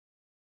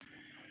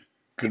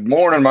Good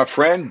morning, my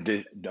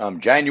friend.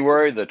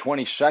 January the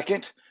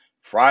 22nd,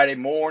 Friday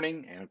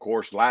morning, and of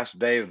course, last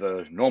day of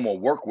the normal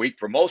work week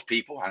for most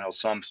people. I know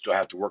some still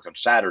have to work on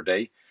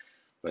Saturday,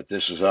 but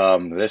this is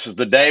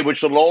the day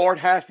which the Lord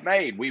hath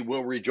made. We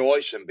will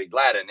rejoice and be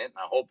glad in it. And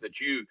I hope that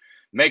you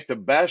make the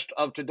best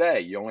of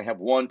today. You only have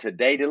one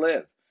today to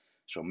live,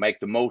 so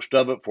make the most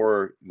of it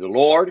for the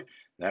Lord.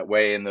 That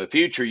way, in the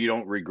future, you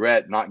don't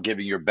regret not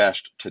giving your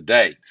best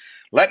today.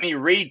 Let me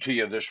read to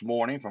you this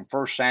morning from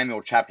 1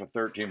 Samuel chapter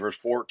 13, verse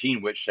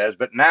 14, which says,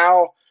 "But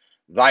now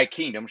thy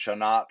kingdom shall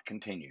not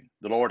continue.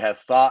 The Lord hath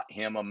sought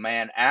him a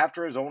man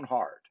after his own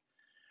heart,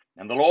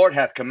 and the Lord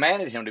hath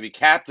commanded him to be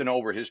captain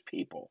over his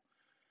people,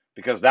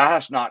 because thou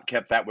hast not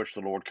kept that which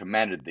the Lord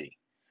commanded thee."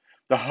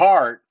 The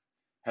heart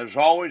has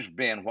always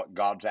been what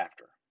God's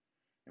after.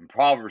 In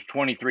Proverbs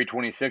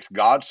 23:26,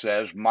 God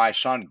says, "My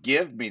son,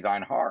 give me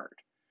thine heart."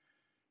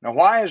 Now,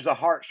 why is the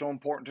heart so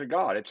important to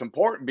God? It's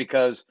important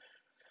because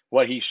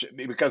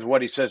of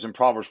what he says in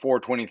Proverbs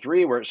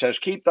 4:23, where it says,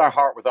 "Keep thy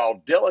heart with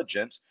all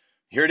diligence."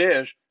 Here it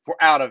is, "For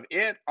out of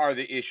it are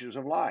the issues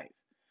of life."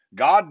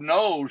 God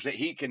knows that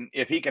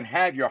if he can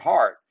have your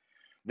heart,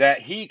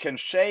 that he can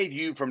save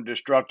you from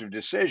destructive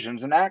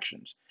decisions and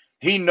actions.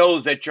 He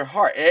knows that your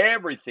heart,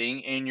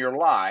 everything in your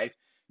life,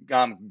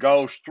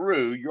 goes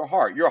through your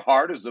heart. Your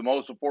heart is the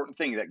most important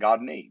thing that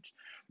God needs.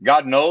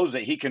 God knows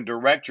that he can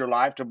direct your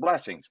life to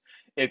blessings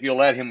if you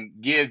let him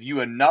give you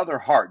another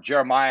heart.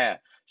 Jeremiah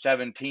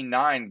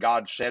 17:9,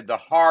 God said, "The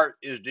heart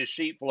is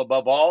deceitful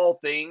above all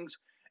things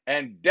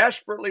and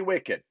desperately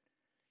wicked."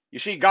 You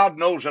see, God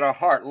knows that our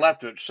heart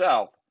left to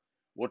itself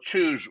will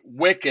choose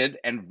wicked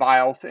and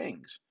vile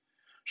things.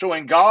 So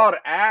when God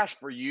asks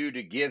for you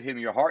to give him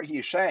your heart,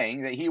 he's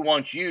saying that he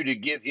wants you to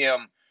give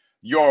him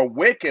your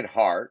wicked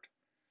heart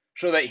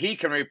so that he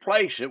can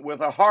replace it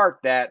with a heart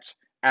that's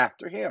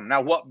after him.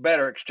 Now, what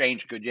better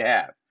exchange could you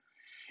have?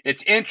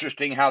 It's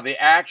interesting how the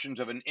actions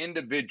of an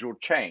individual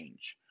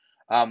change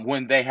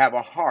when they have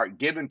a heart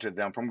given to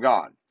them from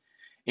God.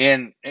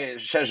 And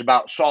it says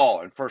about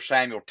Saul in 1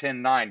 Samuel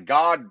 10:9,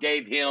 God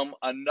gave him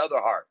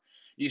another heart.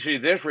 You see,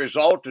 this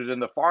resulted in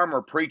the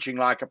farmer preaching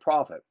like a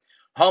prophet,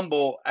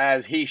 humble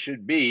as he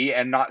should be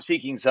and not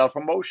seeking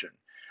self-promotion.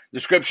 The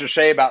scriptures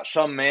say about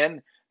some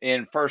men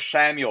in 1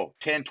 Samuel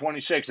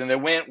 10:26, and there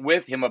went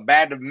with him a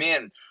band of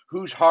men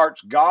whose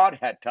hearts God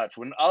had touched.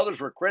 When others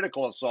were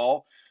critical of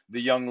Saul,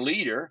 the young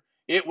leader,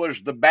 it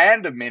was the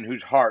band of men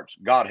whose hearts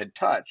God had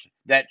touched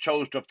that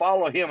chose to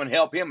follow him and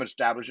help him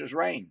establish his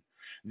reign.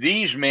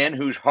 These men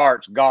whose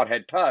hearts God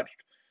had touched,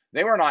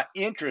 they were not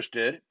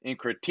interested in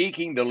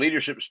critiquing the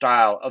leadership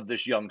style of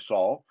this young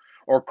Saul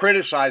or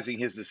criticizing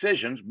his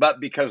decisions, but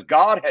because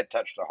God had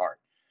touched their heart,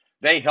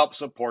 they helped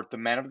support the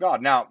man of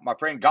God. Now, my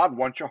friend, God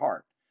wants your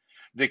heart.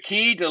 The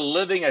key to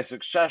living a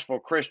successful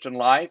Christian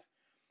life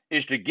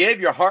is to give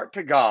your heart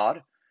to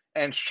God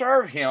and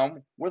serve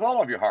him with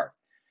all of your heart.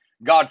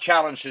 God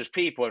challenged his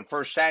people in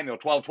 1 Samuel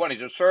 12:20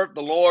 to serve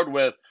the Lord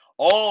with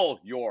all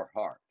your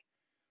heart.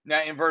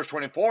 Now, in verse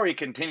 24, he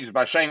continues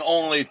by saying,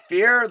 "Only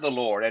fear the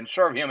Lord and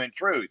serve him in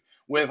truth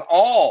with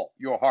all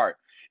your heart."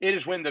 It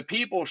is when the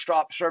people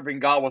stop serving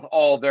God with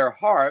all their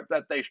heart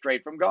that they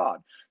strayed from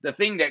God. The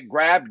thing that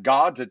grabbed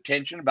God's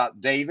attention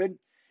about David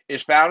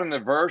is found in the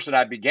verse that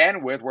I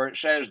began with, where it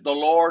says, "The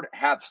Lord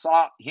hath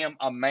sought him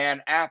a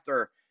man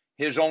after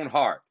his own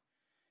heart."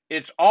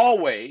 It's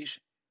always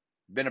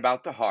been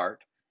about the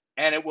heart,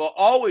 and it will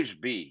always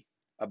be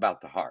about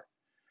the heart.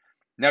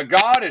 Now,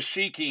 God is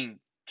seeking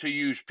to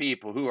use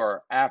people who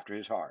are after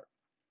his heart.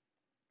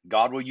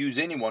 God will use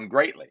anyone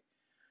greatly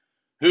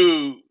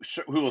who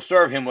will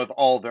serve him with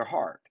all their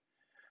heart.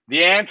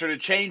 The answer to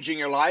changing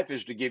your life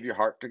is to give your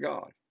heart to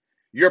God.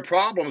 Your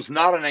problem is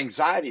not an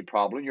anxiety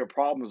problem. Your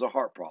problem is a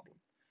heart problem.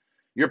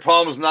 Your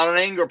problem is not an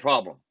anger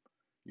problem.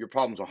 Your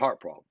problem is a heart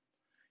problem.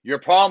 Your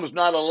problem is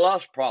not a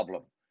lust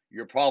problem.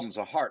 Your problem is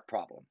a heart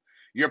problem.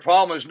 Your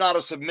problem is not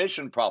a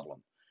submission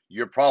problem.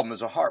 Your problem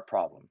is a heart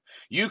problem.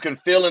 You can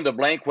fill in the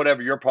blank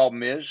whatever your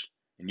problem is,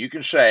 and you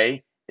can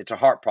say it's a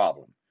heart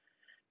problem.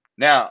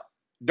 Now,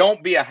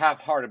 don't be a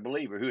half-hearted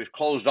believer who has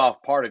closed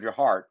off part of your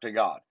heart to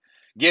God.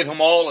 Give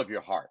him all of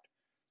your heart.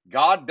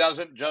 God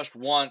doesn't just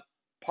want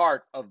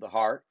part of the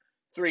heart,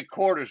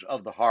 three-quarters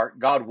of the heart.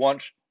 God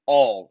wants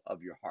all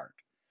of your heart.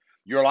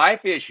 Your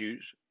life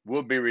issues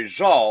will be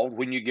resolved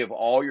when you give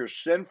all your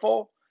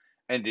sinful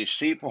and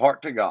deceitful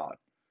heart to God,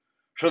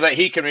 so that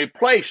he can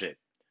replace it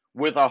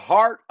with a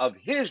heart of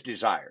his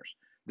desires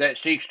that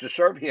seeks to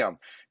serve him.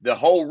 The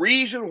whole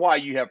reason why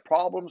you have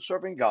problems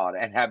serving God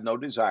and have no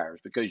desires,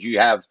 because you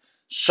have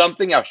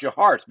something else. Your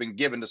heart's been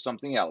given to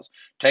something else.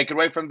 Take it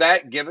away from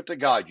that, give it to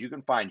God. You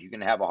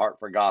can have a heart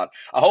for God.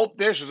 I hope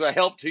this is a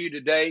help to you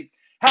today.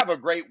 Have a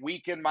great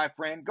weekend, my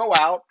friend. Go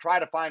out, try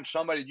to find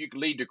somebody that you can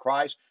lead to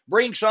Christ.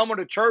 Bring someone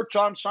to church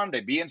on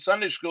Sunday. Be in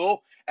Sunday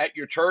school at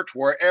your church,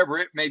 wherever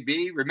it may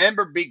be.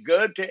 Remember, be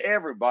good to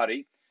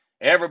everybody.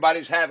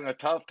 Everybody's having a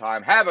tough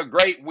time. Have a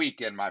great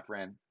weekend, my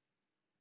friend.